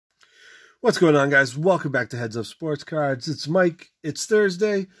What's going on, guys? Welcome back to Heads Up Sports Cards. It's Mike. It's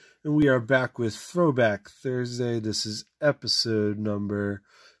Thursday, and we are back with Throwback Thursday. This is episode number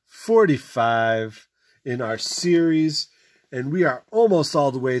 45 in our series, and we are almost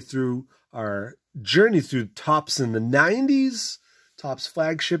all the way through our journey through Topps in the 90s, Topps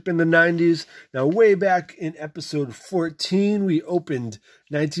flagship in the 90s. Now, way back in episode 14, we opened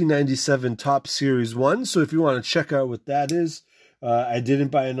 1997 Topps Series 1, so if you want to check out what that is, I didn't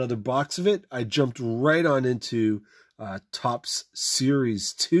buy another box of it. I jumped right on into Topps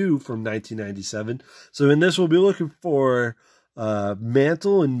Series 2 from 1997. So in this, we'll be looking for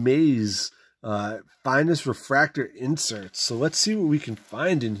Mantle and Mays finest refractor inserts. So let's see what we can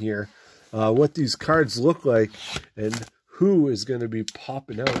find in here, what these cards look like, and who is going to be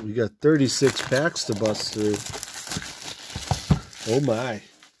popping out. We got 36 packs to bust through. Oh my.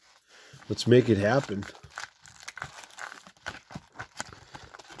 Let's make it happen.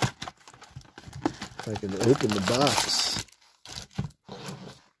 If I can open the box.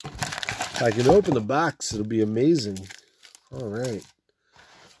 If I can open the box, it'll be amazing. All right.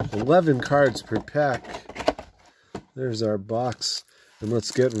 11 cards per pack. There's our box. And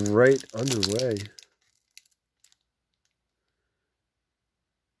let's get right underway.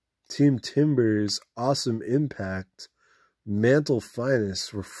 Team Timbers, Awesome Impact, Mantle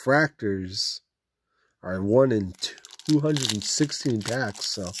Finest, Refractors are 1 in 216 packs,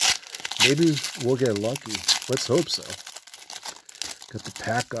 so maybe we'll get lucky. Let's hope so. Got the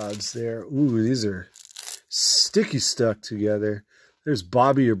pack odds there. Ooh, these are sticky stuck together. There's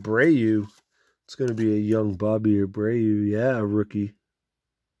Bobby Abreu. It's going to be a young Bobby Abreu. Yeah, rookie.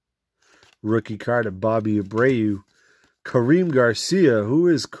 Rookie card of Bobby Abreu. Kareem Garcia. Who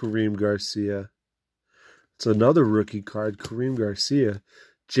is Kareem Garcia? It's another rookie card, Kareem Garcia.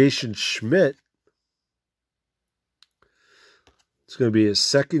 Jason Schmidt. It's going to be his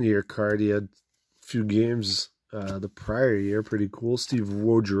second-year card. He had a few games the prior year. Pretty cool. Steve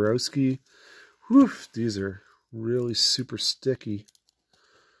Wojciechowski. Whew, these are really super sticky.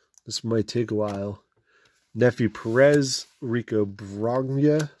 This might take a while. Nefi Perez, Rico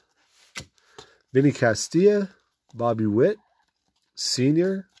Brogna, Vinny Castilla, Bobby Witt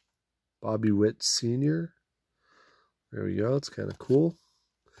Sr., Bobby Witt Sr. There we go. It's kind of cool.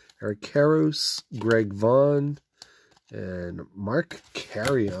 Eric Karros, Greg Vaughn, and Mark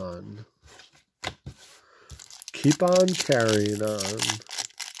Carrion. Keep on carrying on.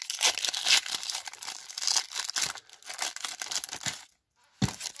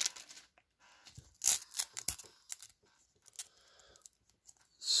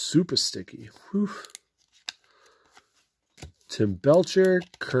 Super sticky. Whew. Tim Belcher,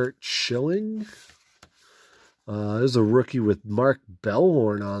 Kurt Schilling. There's a rookie with Mark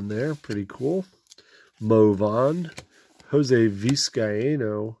Bellhorn on there. Pretty cool. Mo Vaughn. Jose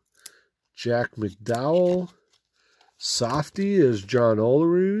Vizcaíno, Jack McDowell, Softy is John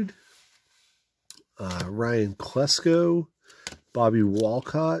Olerud, Ryan Klesko, Bobby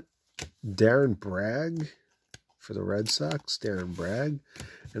Walcott, Darren Bragg for the Red Sox, Darren Bragg,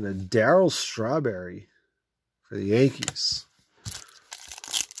 and a Darryl Strawberry for the Yankees.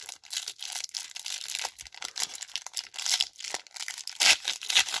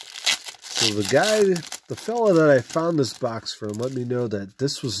 So the fella that I found this box from let me know that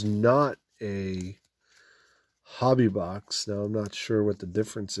this was not a hobby box. Now, I'm not sure what the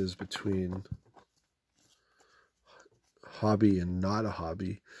difference is between hobby and not a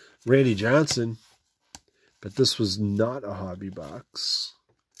hobby. Randy Johnson, but this was not a hobby box.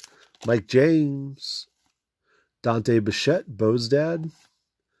 Mike James, Dante Bichette, Bo's dad,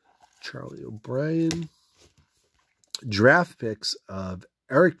 Charlie O'Brien. Draft picks of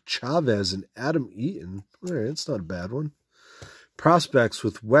Eric Chavez and Adam Eaton. All right, it's not a bad one. Prospects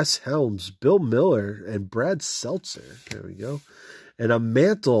with Wes Helms, Bill Miller, and Brad Seltzer. There we go. And a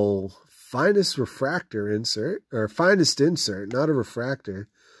Mantle finest refractor insert, or finest insert, not a refractor,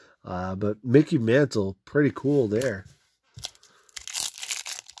 but Mickey Mantle. Pretty cool there.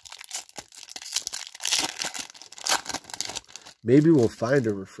 Maybe we'll find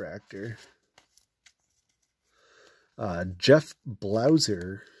a refractor. Jeff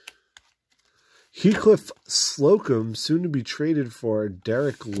Blauser. Heathcliff Slocum, soon to be traded for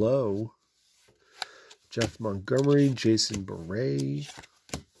Derek Lowe. Jeff Montgomery, Jason Beret.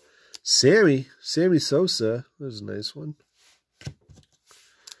 Sammy Sosa. There's a nice one.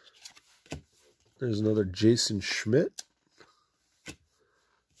 There's another Jason Schmidt. You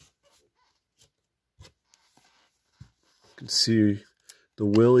can see the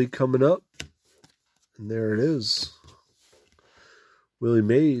Willie coming up. And there it is. Willie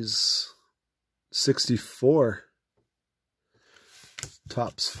Mays, 64.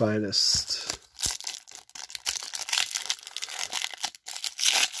 Topps finest.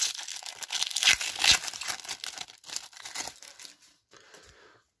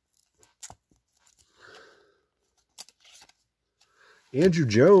 Andrew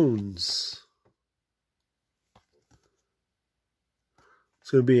Jones. It's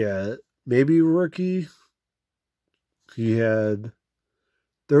going to be a maybe rookie. He had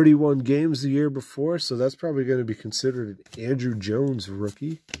 31 games the year before, so that's probably going to be considered an Andrew Jones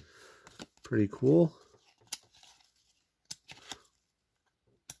rookie. Pretty cool.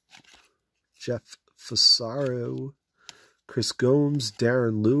 Jeff Fasaro, Chris Gomes,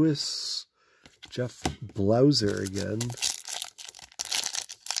 Darren Lewis, Jeff Blauser again.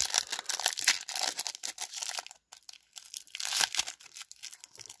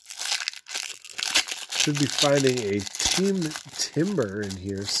 Should be finding a Team Timber in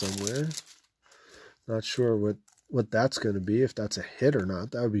here somewhere. Not sure what that's going to be, if that's a hit or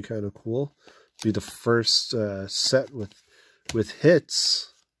not. That would be kind of cool. Be the first set with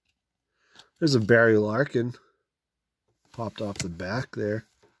hits. There's a Barry Larkin. Popped off the back there.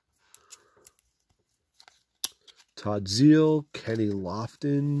 Todd Zeal, Kenny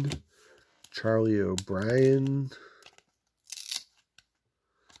Lofton, Charlie O'Brien,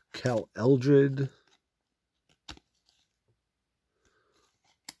 Cal Eldred.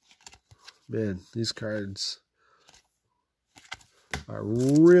 Man, these cards are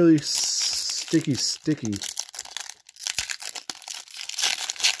really sticky.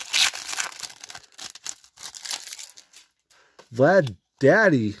 Vlad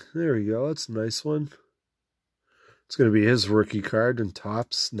Daddy. There we go. That's a nice one. It's going to be his rookie card in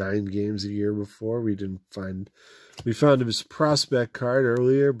Topps. 9 games a year before. We found his prospect card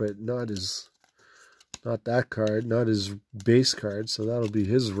earlier, but not that card, not his base card. So that'll be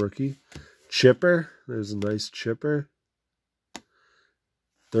his rookie. Chipper. There's a nice Chipper.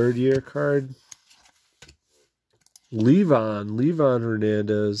 3rd year card. Levon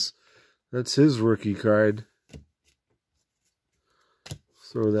Hernandez. That's his rookie card.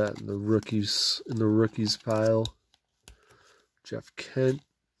 Throw that in the rookies pile. Jeff Kent.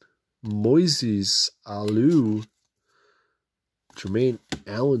 Moises Alou. Jermaine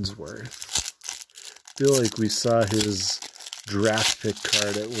Allensworth. I feel like we saw his draft pick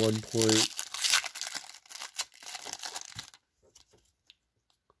card at one point.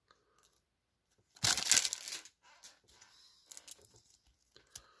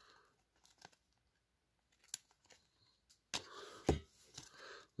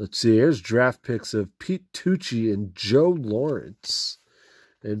 Let's see, here's draft picks of Pete Tucci and Joe Lawrence.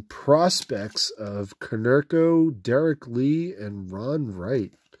 And prospects of Konerko, Derek Lee, and Ron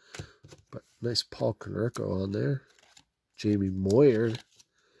Wright. But nice Paul Konerko on there. Jamie Moyer.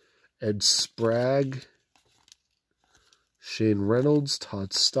 Ed Sprague. Shane Reynolds, Todd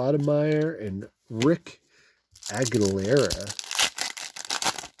Stoudemire, and Rick Aguilera.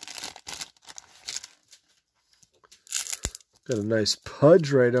 Got a nice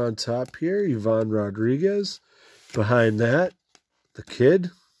Pudge right on top here. Ivan Rodriguez. Behind that, the kid.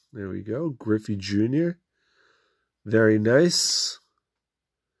 There we go. Griffey Jr. Very nice.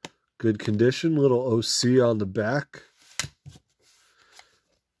 Good condition. Little OC on the back.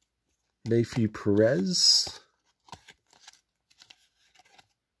 Nafi Perez.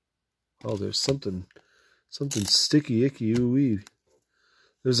 Oh, there's something sticky, icky, ooey.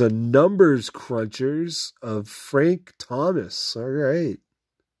 There's a numbers crunchers of Frank Thomas. All right.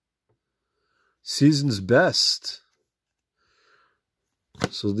 Season's best.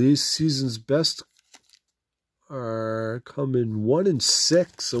 So these season's best are coming 1 and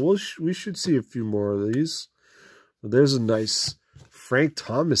 6. So we should see a few more of these. But there's a nice Frank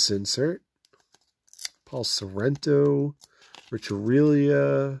Thomas insert. Paul Sorrento. Rich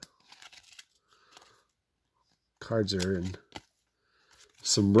Aurelia. Cards are in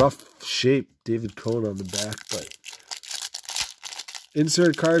some rough shape. David Cohn on the back, but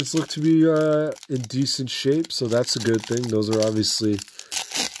insert cards look to be in decent shape, so that's a good thing. Those are obviously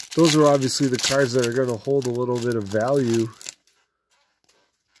the cards that are going to hold a little bit of value.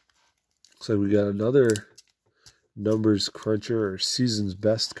 Looks like we got another numbers cruncher or season's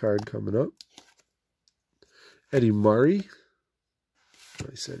best card coming up. Eddie Murray.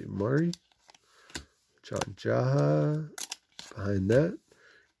 Nice Eddie Murray. John Jaha. Behind that.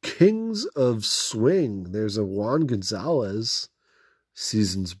 Kings of Swing. There's a Juan Gonzalez.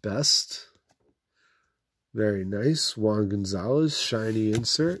 Season's best. Very nice. Juan Gonzalez. Shiny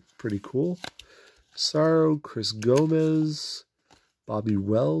insert. Pretty cool. Sorrow. Chris Gomez. Bobby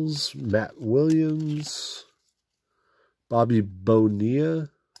Wells. Matt Williams. Bobby Bonilla.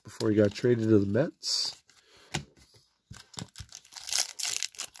 Before he got traded to the Mets.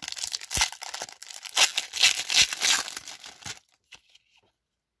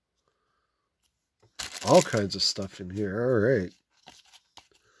 all kinds of stuff in here. All right.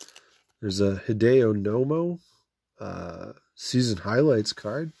 There's a Hideo Nomo season highlights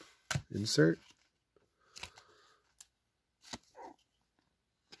card. Insert.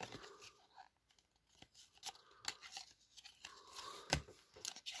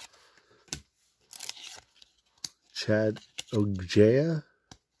 Chad Ojea.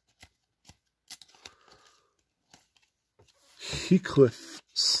 Heathcliff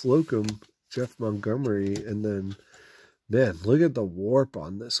Slocum, Jeff Montgomery, and then, man, look at the warp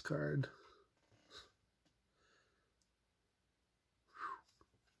on this card.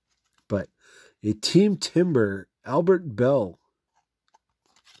 But a Team Timber, Albert Bell.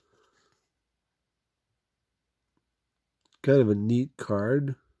 Kind of a neat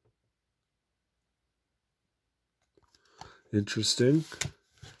card. Interesting.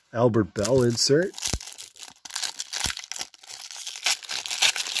 Albert Bell insert.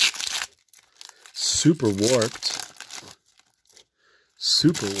 Super warped.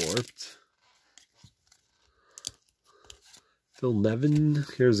 Super warped. Phil Nevin.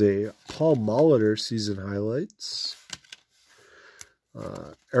 Here's a Paul Molitor season highlights.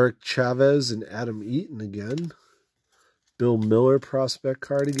 Eric Chavez and Adam Eaton again. Bill Miller prospect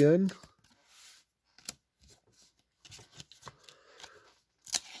card again.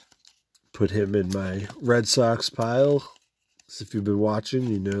 Put him in my Red Sox pile. So if you've been watching,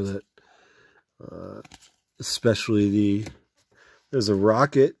 you know that especially there's a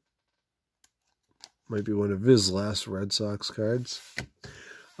Rocket. Might be one of his last Red Sox cards.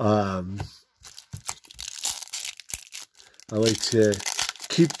 I like to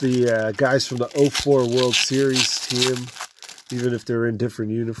keep the guys from the 04 World Series team, even if they're in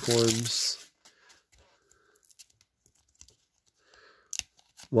different uniforms.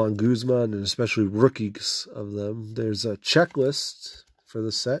 Juan Guzman, and especially rookies of them. There's a checklist for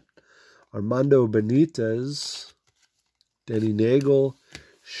the set. Armando Benitez, Denny Nagel,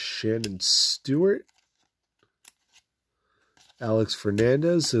 Shannon Stewart, Alex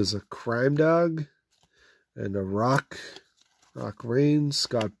Fernandez is a Crime Dog, and a Rock Rain,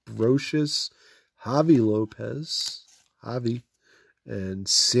 Scott Brocious, Javi Lopez, and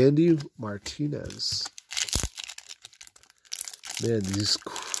Sandy Martinez. Man, these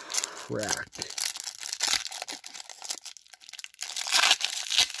crack.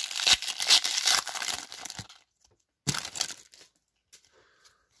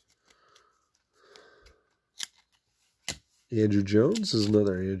 Andrew Jones is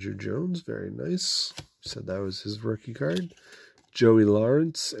another Andrew Jones. Very nice. Said that was his rookie card. Joey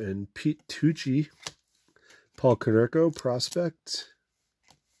Lawrence and Pete Tucci. Paul Konerko, prospect.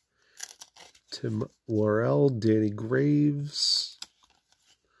 Tim Worrell, Danny Graves.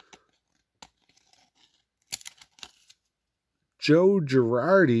 Joe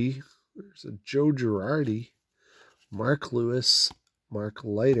Girardi. There's a Joe Girardi. Mark Lewis, Mark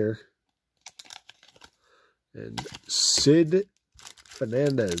Leiter. And Sid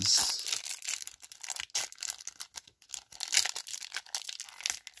Fernandez.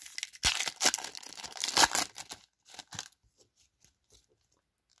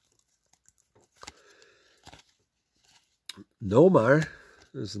 Nomar.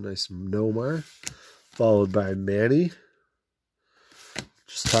 There's a nice Nomar. Followed by Manny.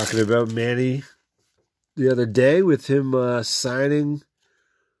 Just talking about Manny the other day with him signing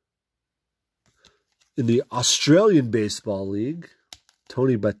in the Australian Baseball League.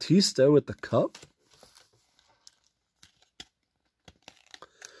 Tony Batista with the Cup.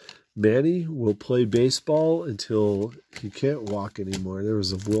 Manny will play baseball until he can't walk anymore. There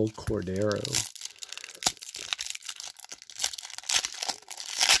was a Will Cordero.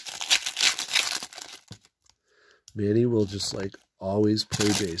 Manny will just like always play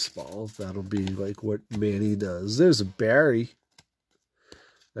baseball. That'll be like what Manny does. There's a Barry.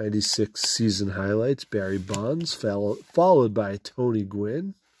 96 season highlights. Barry Bonds, followed by Tony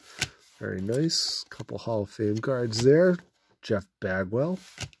Gwynn. Very nice. Couple Hall of Fame cards there. Jeff Bagwell.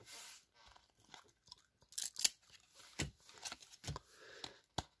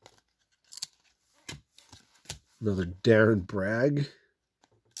 Another Darren Bragg.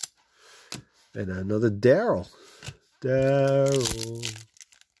 And another Darryl.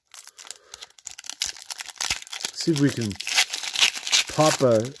 See if we can pop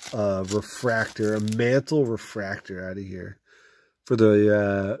a refractor, a mantle refractor out of here. For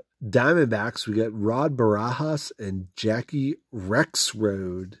the Diamondbacks, we got Rod Barajas and Jackie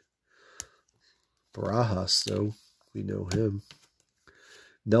Rexroad. Barajas, though, we know him.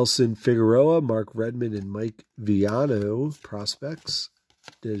 Nelson Figueroa, Mark Redmond, and Mike Viano, prospects.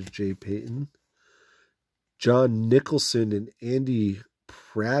 There's Jay Payton. John Nicholson and Andy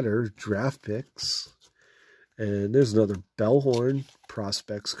Prater, draft picks. And there's another Bellhorn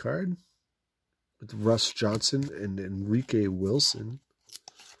Prospects card with Russ Johnson and Enrique Wilson.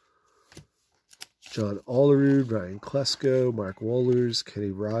 John Olerud, Ryan Klesko, Mark Wohlers,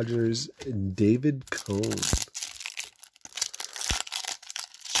 Kenny Rogers, and David Cone.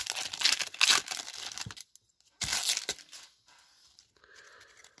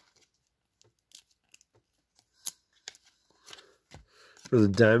 For the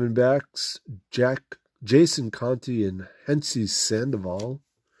Diamondbacks, Jason Conti and Hensy Sandoval.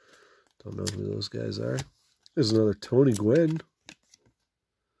 Don't know who those guys are. There's another Tony Gwynn.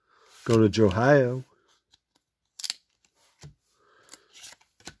 Going to Johio.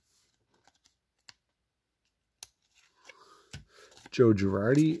 Joe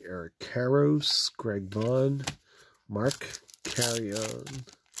Girardi, Eric Karros, Greg Vaughn, Mark Carrion.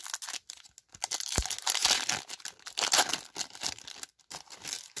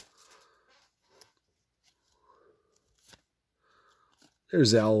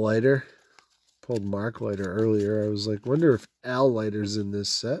 There's Al Leiter. Pulled Mark Leiter earlier. I was like, wonder if Al Leiter's in this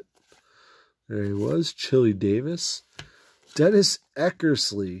set. There he was. Chili Davis. Dennis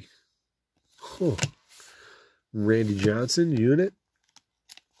Eckersley. Oh. Randy Johnson, unit.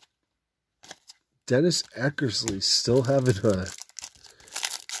 Dennis Eckersley still having a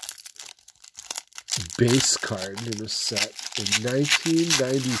base card in a set in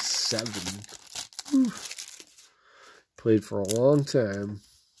 1997. Whew. Played for a long time.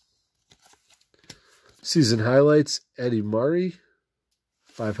 Season highlights, Eddie Murray,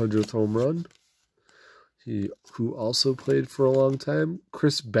 500th home run. Who also played for a long time.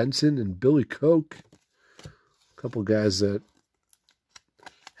 Chris Benson and Billy Koch. A couple guys that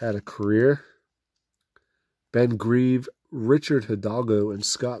had a career. Ben Grieve, Richard Hidalgo, and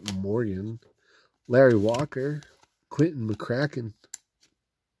Scott Morgan. Larry Walker, Quentin McCracken.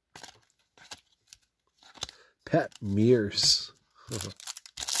 Pat Mears.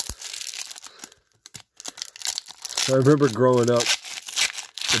 So I remember growing up,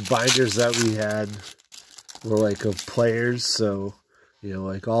 the binders that we had were like of players. So, you know,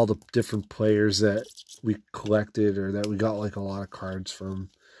 like all the different players that we collected or that we got like a lot of cards from,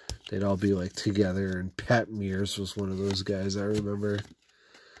 they'd all be like together. And Pat Mears was one of those guys I remember.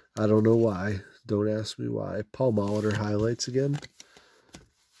 I don't know why. Don't ask me why. Paul Molitor highlights again.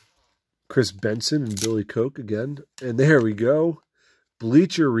 Chris Benson and Billy Koch again. And there we go.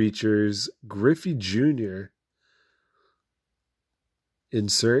 Bleacher Reachers, Griffey Jr.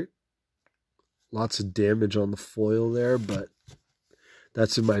 Insert. Lots of damage on the foil there, but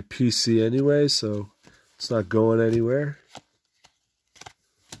that's in my PC anyway, so it's not going anywhere.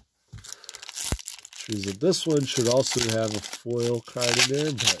 Which means that this one should also have a foil card in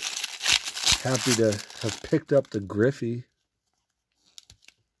there, but happy to have picked up the Griffey.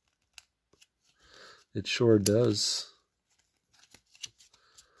 It sure does.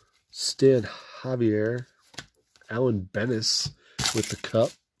 Stan Javier, Alan Bennis with the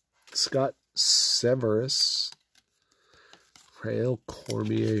cup, Scott Severus, Rael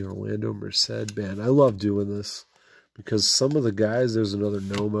Cormier, Orlando Merced. Man, I love doing this because some of the guys, there's another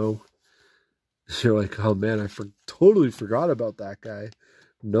Nomo. You're like, oh man, I totally forgot about that guy.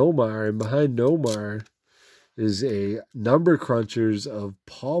 Nomar, and behind Nomar is a Number Crunchers of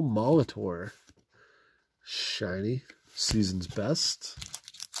Paul Molitor. Shiny. Season's best.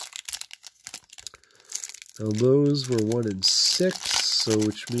 Now those were 1 in 6, so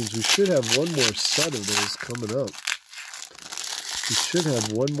which means we should have one more set of those coming up. We should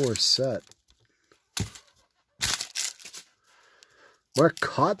have one more set. Mark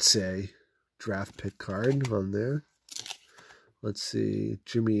Kotze, draft pick card on there. Let's see.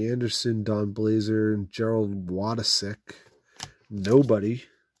 Jimmy Anderson, Don Blazer, and Gerald Wadasek. Nobody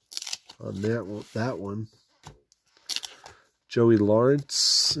on that one. Joey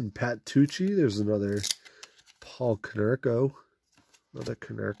Lawrence and Pat Tucci. There's another Paul Konerko. Another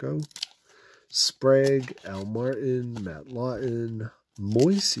Konerko. Sprague, Al Martin, Matt Lawton,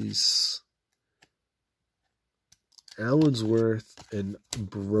 Moises, Allensworth, and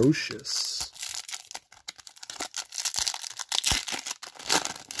Brocious.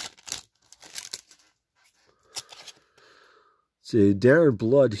 See, Darren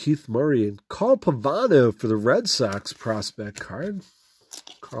Blood, Heath Murray, and Carl Pavano for the Red Sox prospect card.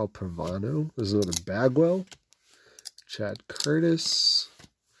 Carl Pavano. There's another Bagwell. Chad Curtis.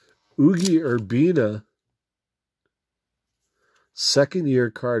 Oogie Urbina. Second year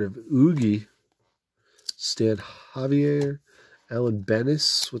card of Oogie. Stan Javier. Alan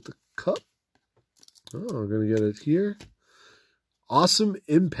Bennis with the cup. Oh, we're going to get it here. Awesome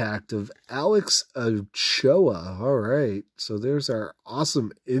Impact of Alex Ochoa. All right. So there's our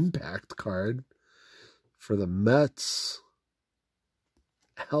Awesome Impact card For the Mets,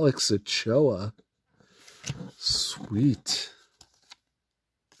 Alex Ochoa. Sweet.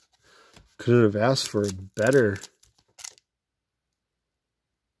 Couldn't have asked for a better.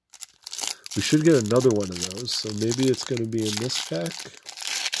 We should get another one of those, so maybe it's going to be in this pack.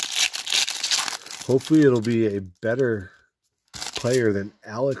 Hopefully it'll be a better player than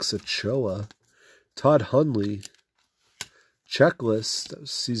Alex Ochoa. Todd Hundley. Checklist. That was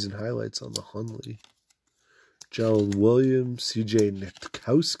season highlights on the Hundley. Jalen Williams. C.J.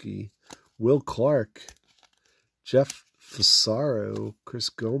 Nitkowski. Will Clark. Jeff Fasaro. Chris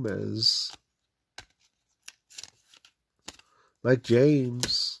Gomez. Mike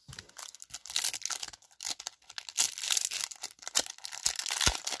James.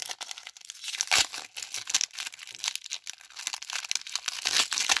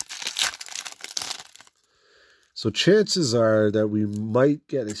 So chances are that we might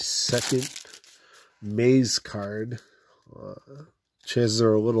get a second Mays card. Chances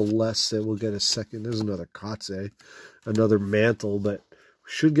are a little less that we'll get a second. There's another Kotze, another Mantle, but we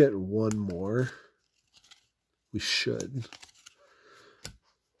should get one more. We should.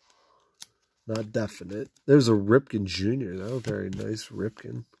 Not definite. There's a Ripken Jr. though. Very nice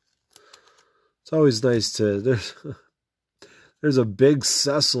Ripken. It's always nice to... There's a big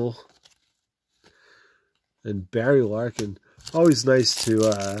Cecil. And Barry Larkin. Always nice to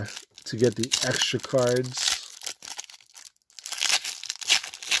get the extra cards.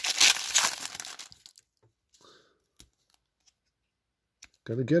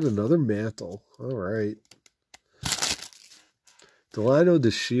 Gonna get another Mantle. All right. Delano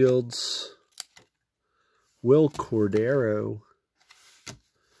DeShields. Will Cordero.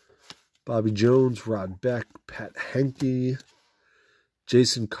 Bobby Jones, Rod Beck, Pat Henke,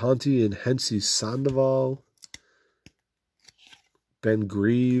 Jason Conti and Hensi Sandoval. Ben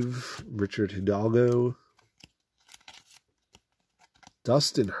Grieve, Richard Hidalgo,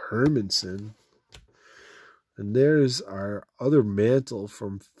 Dustin Hermanson. And there's our other Mantle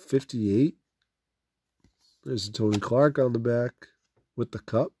from 58. There's Tony Clark on the back with the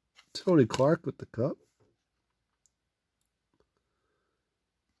cup. Tony Clark with the cup.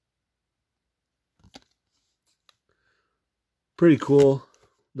 Pretty cool.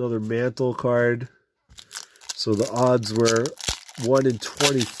 Another Mantle card. So the odds were 1 in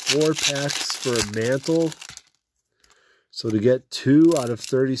 24 packs for a Mantle. So to get 2 out of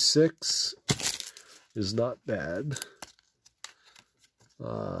 36 is not bad.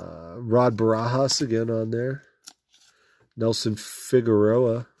 Rod Barajas again on there. Nelson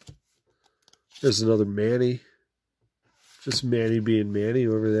Figueroa. There's another Manny. Just Manny being Manny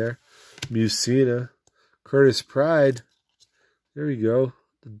over there. Musina. Curtis Pride. There we go.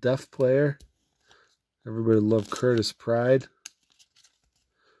 The deaf player. Everybody loved Curtis Pride.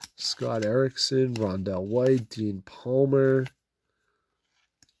 Scott Erickson, Rondell White, Dean Palmer.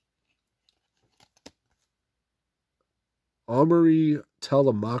 Omari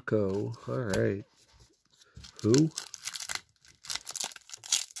Telemaco. All right. Who?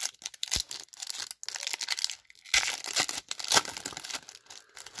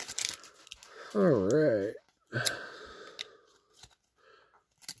 All right.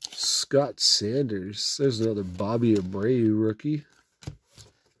 Scott Sanders. There's another Bobby Abreu rookie.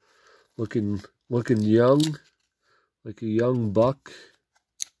 Looking young. Like a young buck.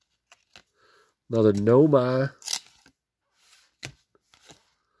 Another Noma.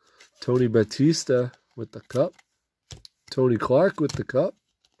 Tony Batista with the cup. Tony Clark with the cup.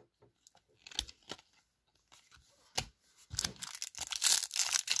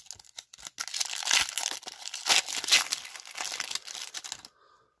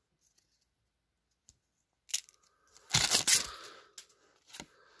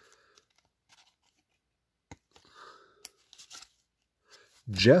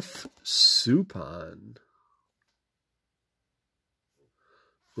 Jeff Suppan.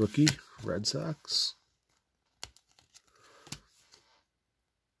 Rookie, Red Sox.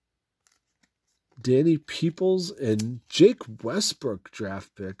 Danny Peoples and Jake Westbrook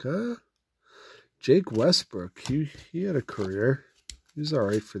draft pick, huh? Jake Westbrook, he had a career. He was all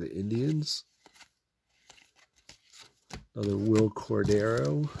right for the Indians. Another Will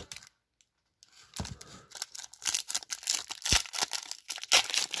Cordero.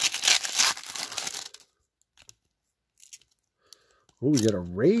 Oh, we got a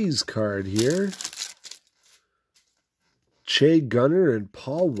Rays card here. Che Gunner and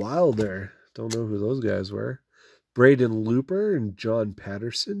Paul Wilder. Don't know who those guys were. Braden Looper and John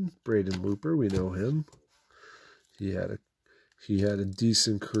Patterson. Braden Looper, we know him. He had a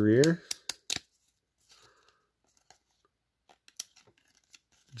decent career.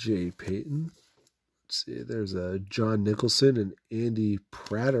 Jay Payton. Let's see, there's a John Nicholson and Andy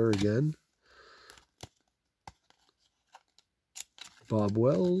Prater again. Bob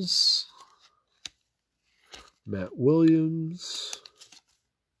Wells. Matt Williams.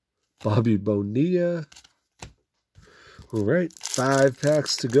 Bobby Bonilla. All right, 5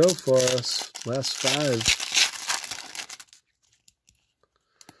 packs to go for us. Last 5.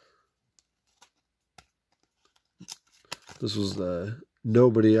 This was the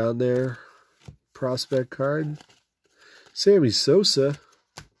nobody on there prospect card. Sammy Sosa.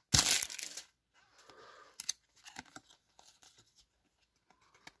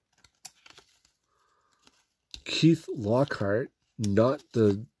 Keith Lockhart, not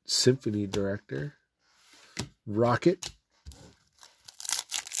the symphony director. Rocket.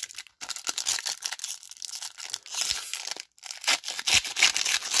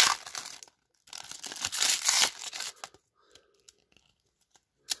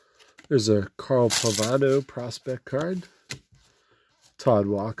 There's a Carl Pavano prospect card. Todd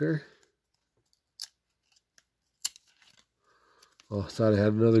Walker. Oh, I thought I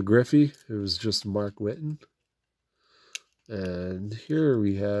had another Griffey. It was just Mark Whitten. And here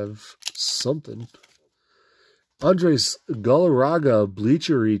we have something. Andres Galarraga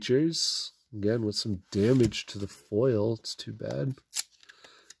Bleacher Reachers. Again, with some damage to the foil. It's too bad.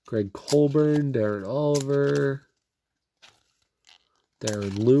 Greg Colburn, Darren Oliver.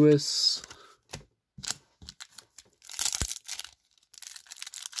 Darren Lewis.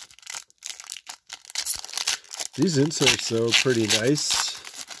 These inserts, though, are pretty nice.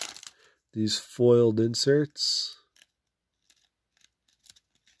 These foiled inserts.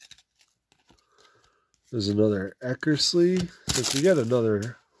 There's another Eckersley. I think we got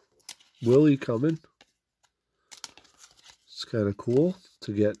another Willie coming. It's kind of cool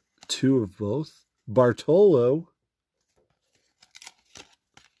to get 2 of both. Bartolo.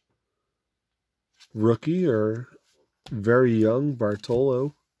 Rookie or very young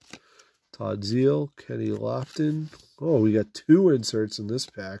Bartolo. Todd Zeal, Kenny Lofton. Oh, we got 2 inserts in this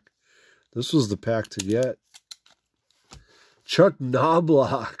pack. This was the pack to get. Chuck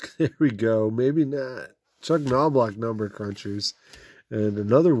Knobloch. There we go. Maybe not. Chuck Knobloch number crunchers. And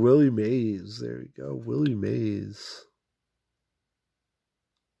another Willie Mays. There we go. Willie Mays.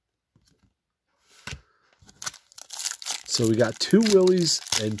 So we got 2 Willies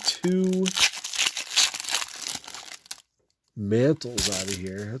and 2 Mantles out of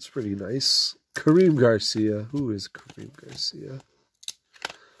here. That's pretty nice. Kareem Garcia. Who is Kareem Garcia?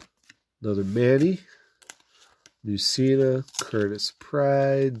 Another Manny. Mussina. Curtis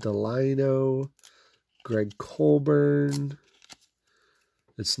Pride. Delino. Greg Colburn.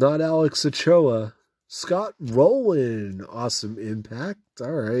 It's not Alex Ochoa. Scott Rowland. Awesome impact.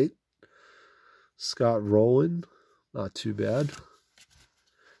 All right. Scott Rowland. Not too bad.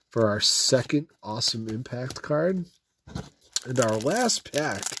 For our second awesome impact card. And our last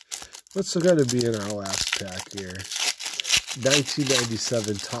pack, what's going to be in our last pack here?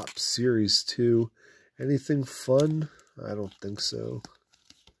 1997 Top Series 2. Anything fun? I don't think so.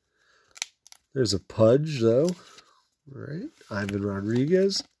 There's a Pudge, though. All right. Ivan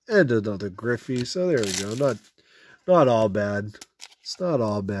Rodriguez. And another Griffey. So there we go. Not all bad. It's not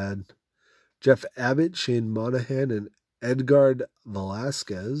all bad. Jeff Abbott, Shane Monahan, and Edgard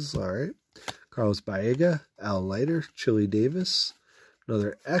Velasquez. All right. Carlos Baega, Al Leiter, Chili Davis,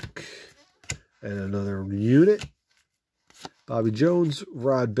 another Eck, and another unit. Bobby Jones,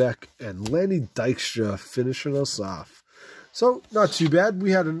 Rod Beck, and Lenny Dykstra finishing us off. So, not too bad.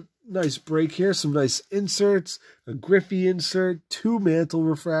 We had a nice break here. Some nice inserts, a Griffey insert, 2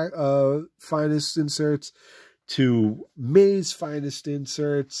 Mantle finest inserts, 2 Mays finest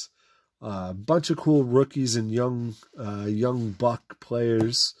inserts, a bunch of cool rookies and young buck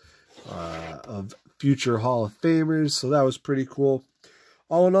players. Of future Hall of Famers, so that was pretty cool.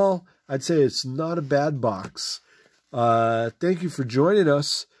 All in all, I'd say it's not a bad box. Thank you for joining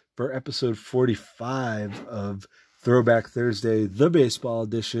us for episode 45 of Throwback Thursday, the baseball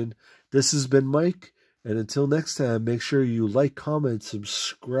edition. This has been Mike, and until next time, make sure you like, comment,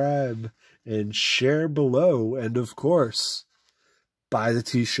 subscribe, and share below, and of course, buy the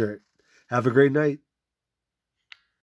t-shirt. Have a great night.